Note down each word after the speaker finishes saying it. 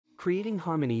Creating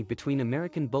harmony between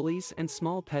American bullies and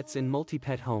small pets in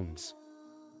multi-pet homes.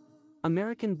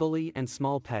 American bully and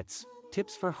small pets.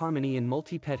 Tips for harmony in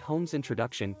multi-pet homes.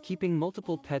 Introduction. Keeping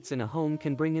multiple pets in a home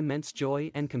can bring immense joy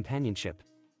and companionship.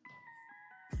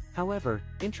 However,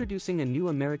 introducing a new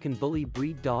American bully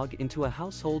breed dog into a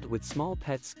household with small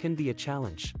pets can be a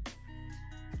challenge.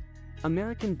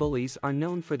 American bullies are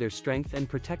known for their strength and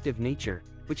protective nature,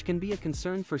 which can be a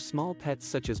concern for small pets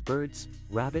such as birds,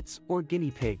 rabbits, or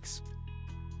guinea pigs.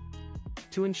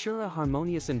 To ensure a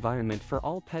harmonious environment for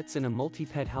all pets in a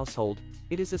multi-pet household,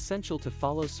 it is essential to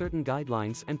follow certain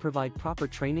guidelines and provide proper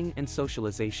training and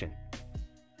socialization.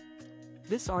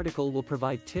 This article will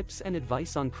provide tips and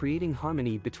advice on creating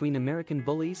harmony between American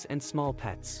bullies and small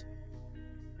pets.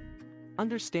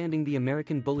 Understanding the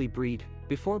American bully breed.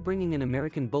 Before bringing an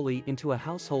American bully into a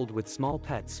household with small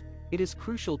pets, it is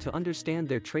crucial to understand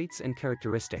their traits and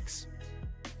characteristics.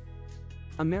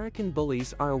 American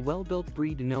bullies are a well-built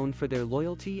breed known for their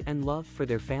loyalty and love for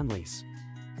their families.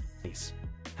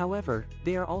 However,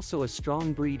 they are also a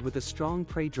strong breed with a strong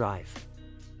prey drive.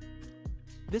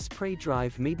 This prey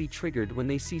drive may be triggered when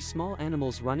they see small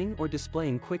animals running or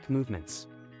displaying quick movements.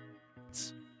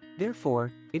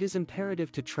 Therefore, it is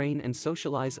imperative to train and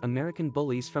socialize American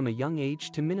bullies from a young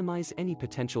age to minimize any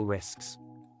potential risks.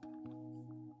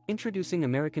 Introducing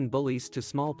American bullies to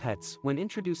small pets. When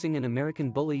introducing an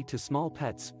American bully to small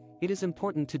pets, it is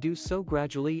important to do so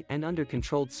gradually and under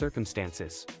controlled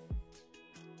circumstances.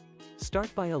 Start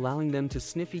by allowing them to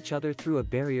sniff each other through a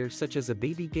barrier such as a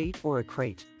baby gate or a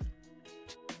crate.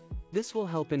 This will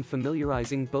help in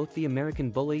familiarizing both the American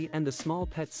bully and the small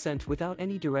pet's scent without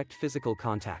any direct physical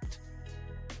contact.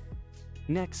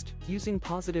 Next, using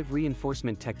positive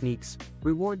reinforcement techniques,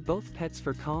 reward both pets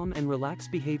for calm and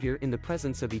relaxed behavior in the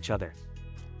presence of each other.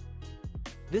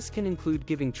 This can include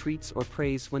giving treats or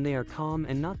praise when they are calm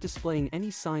and not displaying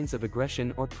any signs of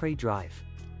aggression or prey drive.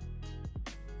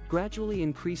 Gradually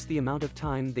increase the amount of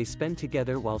time they spend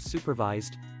together while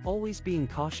supervised, always being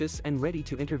cautious and ready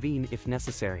to intervene if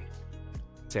necessary.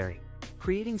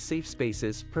 Creating safe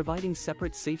spaces. Providing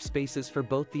separate safe spaces for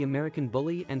both the American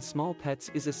bully and small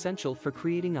pets is essential for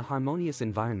creating a harmonious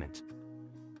environment.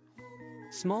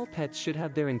 Small pets should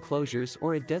have their enclosures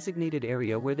or a designated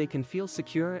area where they can feel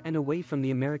secure and away from the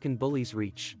American bully's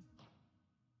reach.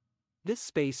 This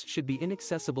space should be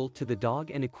inaccessible to the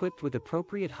dog and equipped with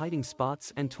appropriate hiding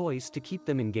spots and toys to keep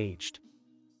them engaged.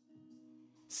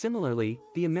 Similarly,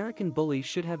 the American bully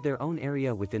should have their own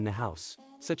area within the house,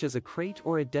 such as a crate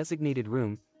or a designated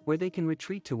room, where they can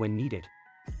retreat to when needed.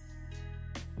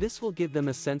 This will give them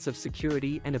a sense of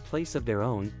security and a place of their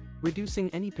own, reducing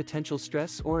any potential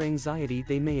stress or anxiety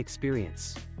they may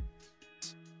experience.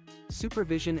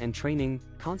 Supervision and training.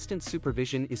 Constant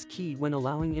supervision is key when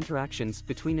allowing interactions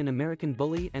between an American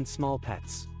bully and small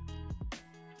pets.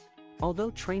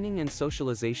 Although training and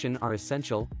socialization are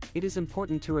essential, it is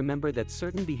important to remember that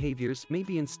certain behaviors may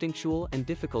be instinctual and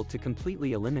difficult to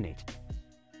completely eliminate.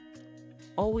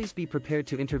 Always be prepared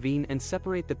to intervene and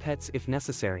separate the pets if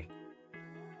necessary.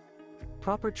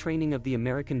 Proper training of the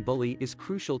American bully is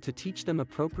crucial to teach them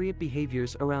appropriate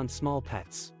behaviors around small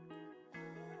pets.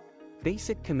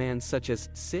 Basic commands such as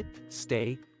sit,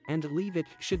 stay, and leave it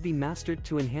should be mastered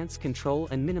to enhance control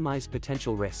and minimize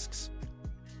potential risks.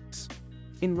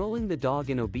 Enrolling the dog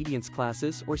in obedience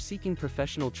classes or seeking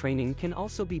professional training can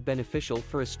also be beneficial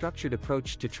for a structured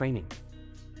approach to training.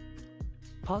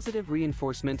 Positive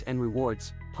reinforcement and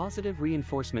rewards. Positive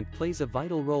reinforcement plays a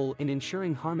vital role in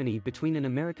ensuring harmony between an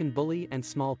American bully and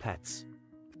small pets.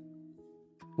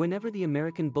 Whenever the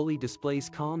American bully displays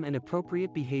calm and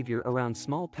appropriate behavior around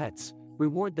small pets,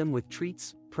 reward them with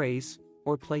treats, praise,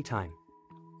 or playtime.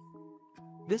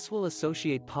 This will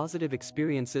associate positive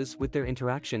experiences with their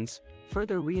interactions,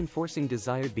 further reinforcing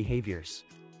desired behaviors.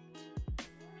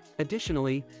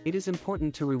 Additionally, it is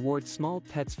important to reward small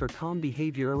pets for calm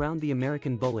behavior around the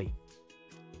American bully.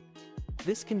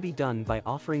 This can be done by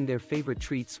offering their favorite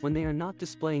treats when they are not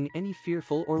displaying any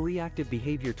fearful or reactive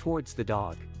behavior towards the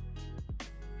dog.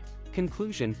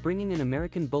 Conclusion: bringing an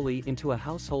American bully into a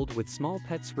household with small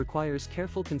pets requires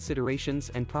careful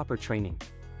considerations and proper training.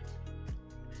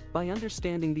 By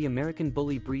understanding the American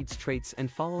bully breed's traits and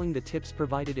following the tips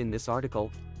provided in this article,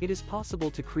 it is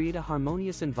possible to create a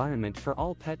harmonious environment for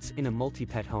all pets in a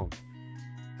multi-pet home.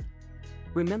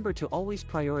 Remember to always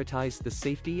prioritize the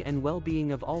safety and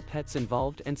well-being of all pets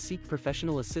involved and seek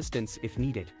professional assistance if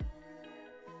needed.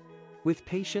 With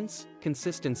patience,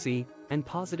 consistency, and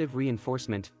positive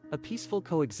reinforcement, a peaceful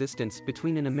coexistence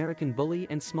between an American bully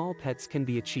and small pets can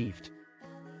be achieved.